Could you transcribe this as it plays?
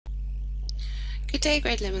Good day,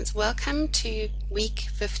 Grade 11s. Welcome to week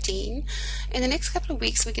 15. In the next couple of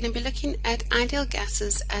weeks, we're going to be looking at ideal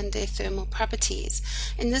gases and their thermal properties.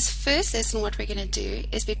 In this first lesson, what we're going to do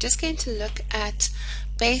is we're just going to look at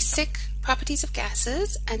basic properties of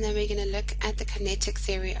gases, and then we're going to look at the kinetic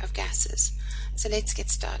theory of gases. So let's get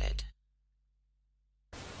started.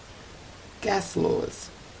 Gas laws.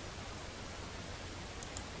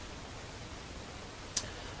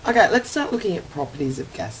 Okay, let's start looking at properties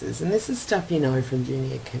of gases, and this is stuff you know from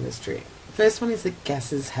junior chemistry. First one is that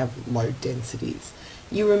gases have low densities.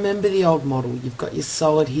 You remember the old model. You've got your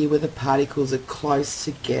solid here where the particles are close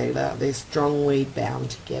together, they're strongly bound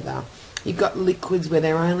together. You've got liquids where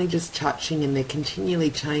they're only just touching and they're continually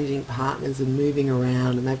changing partners and moving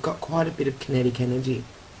around, and they've got quite a bit of kinetic energy.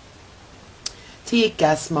 To your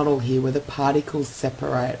gas model here where the particles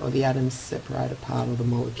separate, or the atoms separate apart, or the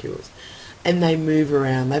molecules, and they move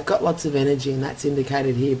around. They've got lots of energy, and that's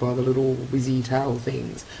indicated here by the little whizzy tail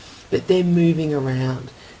things. But they're moving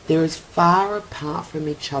around. They're as far apart from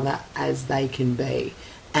each other as they can be,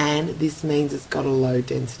 and this means it's got a low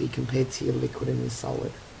density compared to your liquid and your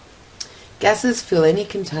solid. Gases fill any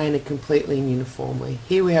container completely and uniformly.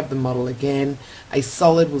 Here we have the model again. A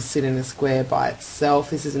solid will sit in a square by itself.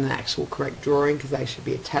 This isn't an actual correct drawing because they should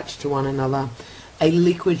be attached to one another. A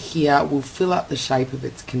liquid here will fill up the shape of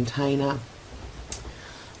its container,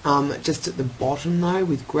 just at the bottom though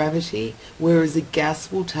with gravity, whereas a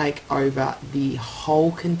gas will take over the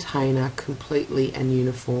whole container completely and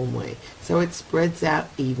uniformly, so it spreads out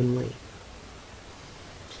evenly.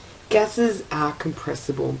 Gases are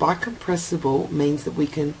compressible. By compressible means that we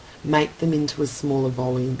can make them into a smaller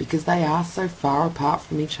volume because they are so far apart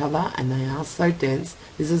from each other and they are so dense.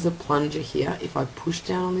 This is a plunger here. If I push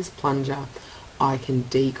down on this plunger, I can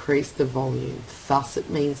decrease the volume. Thus it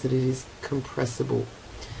means that it is compressible.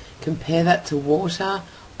 Compare that to water.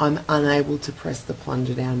 I'm unable to press the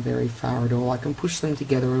plunger down very far at all. I can push them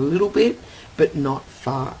together a little bit, but not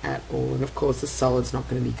far at all. And of course the solid's not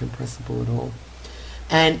going to be compressible at all.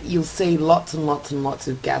 And you'll see lots and lots and lots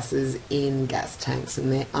of gases in gas tanks,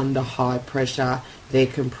 and they're under high pressure. They're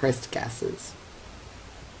compressed gases.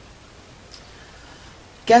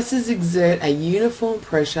 Gases exert a uniform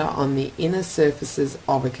pressure on the inner surfaces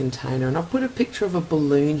of a container, and I've put a picture of a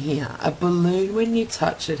balloon here. A balloon, when you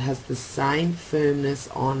touch it, has the same firmness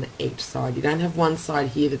on each side. You don't have one side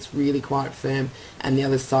here that's really quite firm and the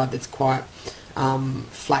other side that's quite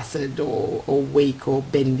flaccid or weak or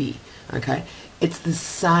bendy. Okay, it's the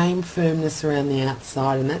same firmness around the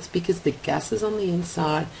outside, and that's because the gases on the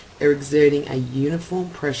inside are exerting a uniform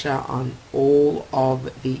pressure on all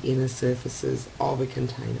of the inner surfaces of a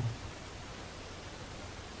container.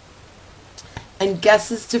 And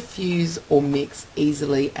gases diffuse or mix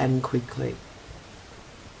easily and quickly.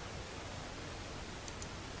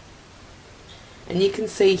 And you can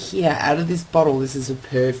see here, out of this bottle, this is a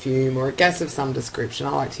perfume or a gas of some description. I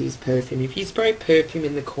like to use perfume. If you spray perfume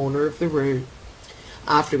in the corner of the room,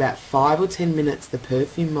 after about 5 or 10 minutes, the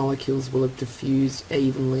perfume molecules will have diffused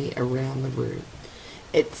evenly around the room.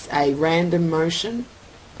 It's a random motion,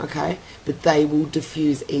 okay, but they will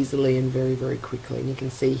diffuse easily and very, very quickly. And you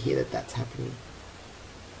can see here that that's happening.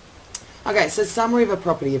 Okay, so summary of a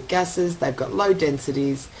property of gases: they've got low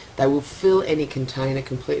densities, they will fill any container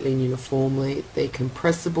completely and uniformly, they're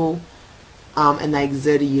compressible, and they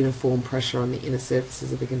exert a uniform pressure on the inner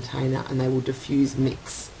surfaces of a container, and they will diffuse,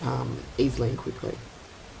 mix easily and quickly.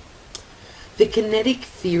 The kinetic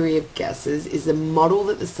theory of gases is a model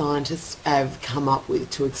that the scientists have come up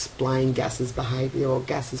with to explain gases' behaviour or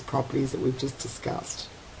gases' properties that we've just discussed.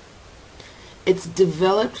 It's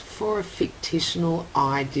developed for a fictional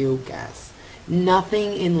ideal gas.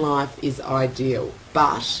 Nothing in life is ideal,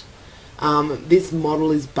 but this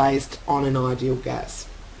model is based on an ideal gas.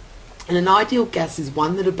 And an ideal gas is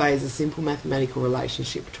one that obeys a simple mathematical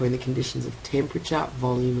relationship between the conditions of temperature,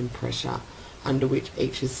 volume and pressure under which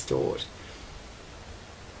each is stored.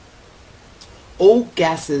 All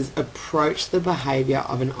gases approach the behaviour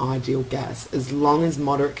of an ideal gas as long as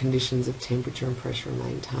moderate conditions of temperature and pressure are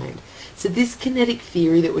maintained. So this kinetic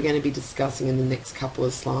theory that we're going to be discussing in the next couple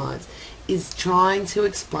of slides is trying to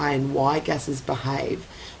explain why gases behave.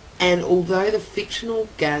 And although the fictional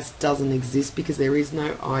gas doesn't exist because there is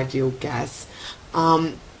no ideal gas,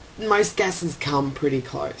 most gases come pretty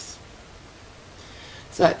close.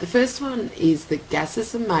 So the first one is that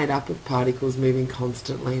gases are made up of particles moving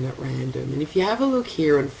constantly and at random. And if you have a look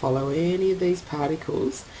here and follow any of these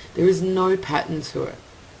particles, there is no pattern to it.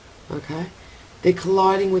 Okay? They're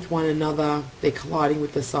colliding with one another, they're colliding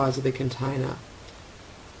with the size of the container.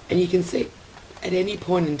 And you can see at any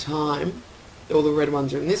point in time, all the red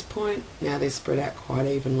ones are in this point, now they're spread out quite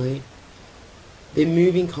evenly. They're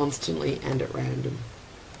moving constantly and at random.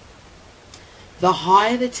 The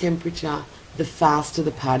higher the temperature, the faster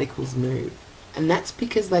the particles move. And that's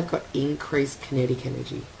because they've got increased kinetic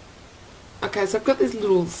energy. Okay, so I've got this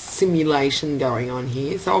little simulation going on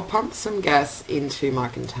here. So I'll pump some gas into my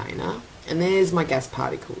container, and there's my gas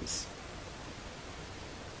particles.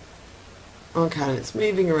 Okay, and it's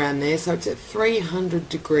moving around there, so it's at 300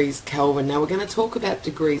 degrees Kelvin. Now we're going to talk about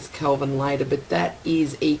degrees Kelvin later, but that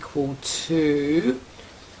is equal to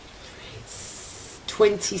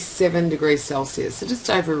 27 degrees Celsius, so just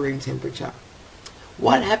over room temperature.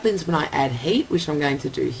 What happens when I add heat, which I'm going to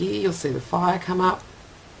do here? You'll see the fire come up.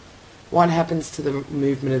 What happens to the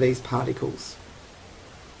movement of these particles?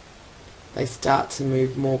 They start to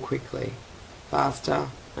move more quickly, faster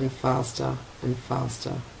and faster and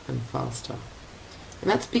faster and faster. And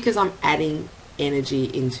that's because I'm adding energy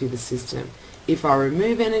into the system. If I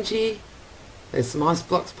remove energy, there's some ice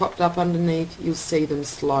blocks popped up underneath, you'll see them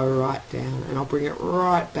slow right down, and I'll bring it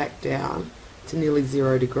right back down to nearly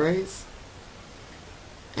 0 degrees,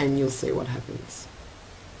 and you'll see what happens.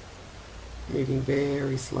 Moving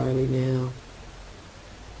very slowly now.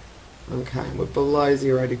 Okay, we're below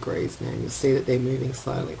 0 degrees now, and you'll see that they're moving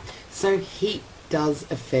slowly. So heat does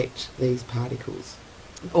affect these particles.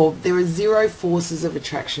 Or there are zero forces of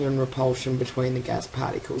attraction and repulsion between the gas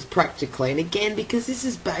particles, practically. And again, because this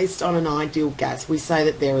is based on an ideal gas, we say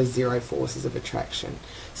that there are zero forces of attraction.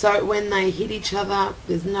 So when they hit each other,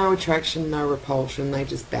 there's no attraction, no repulsion, they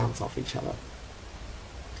just bounce off each other.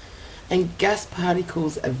 And gas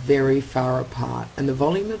particles are very far apart, and the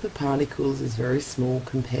volume of the particles is very small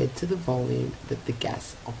compared to the volume that the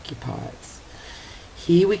gas occupies.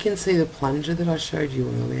 Here we can see the plunger that I showed you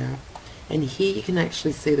earlier. And here you can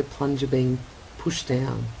actually see the plunger being pushed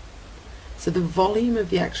down. So the volume of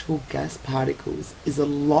the actual gas particles is a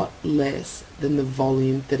lot less than the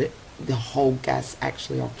volume that the whole gas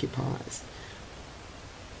actually occupies.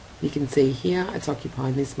 You can see here it's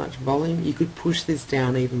occupying this much volume. You could push this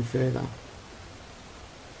down even further.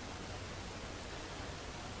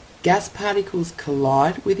 Gas particles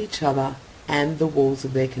collide with each other and the walls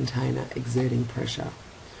of their container, exerting pressure.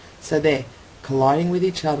 So they're colliding with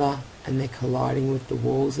each other, and they're colliding with the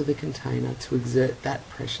walls of the container to exert that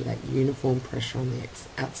pressure, that uniform pressure on the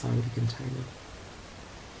outside of the container.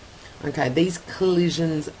 Okay, these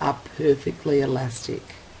collisions are perfectly elastic,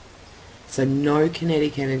 so no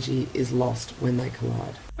kinetic energy is lost when they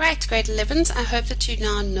collide. Right, grade 11s, I hope that you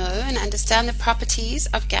now know and understand the properties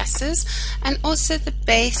of gases and also the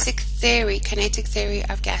basic theory, kinetic theory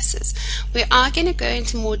of gases. We are going to go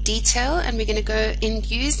into more detail, and we're going to go and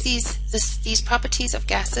use these properties of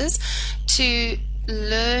gases to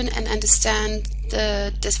learn and understand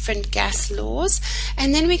the different gas laws,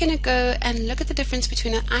 and then we're going to go and look at the difference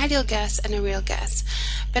between an ideal gas and a real gas.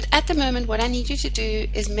 But at the moment, what I need you to do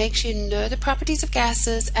is make sure you know the properties of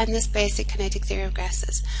gases and this basic kinetic theory of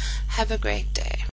gases. Have a great day.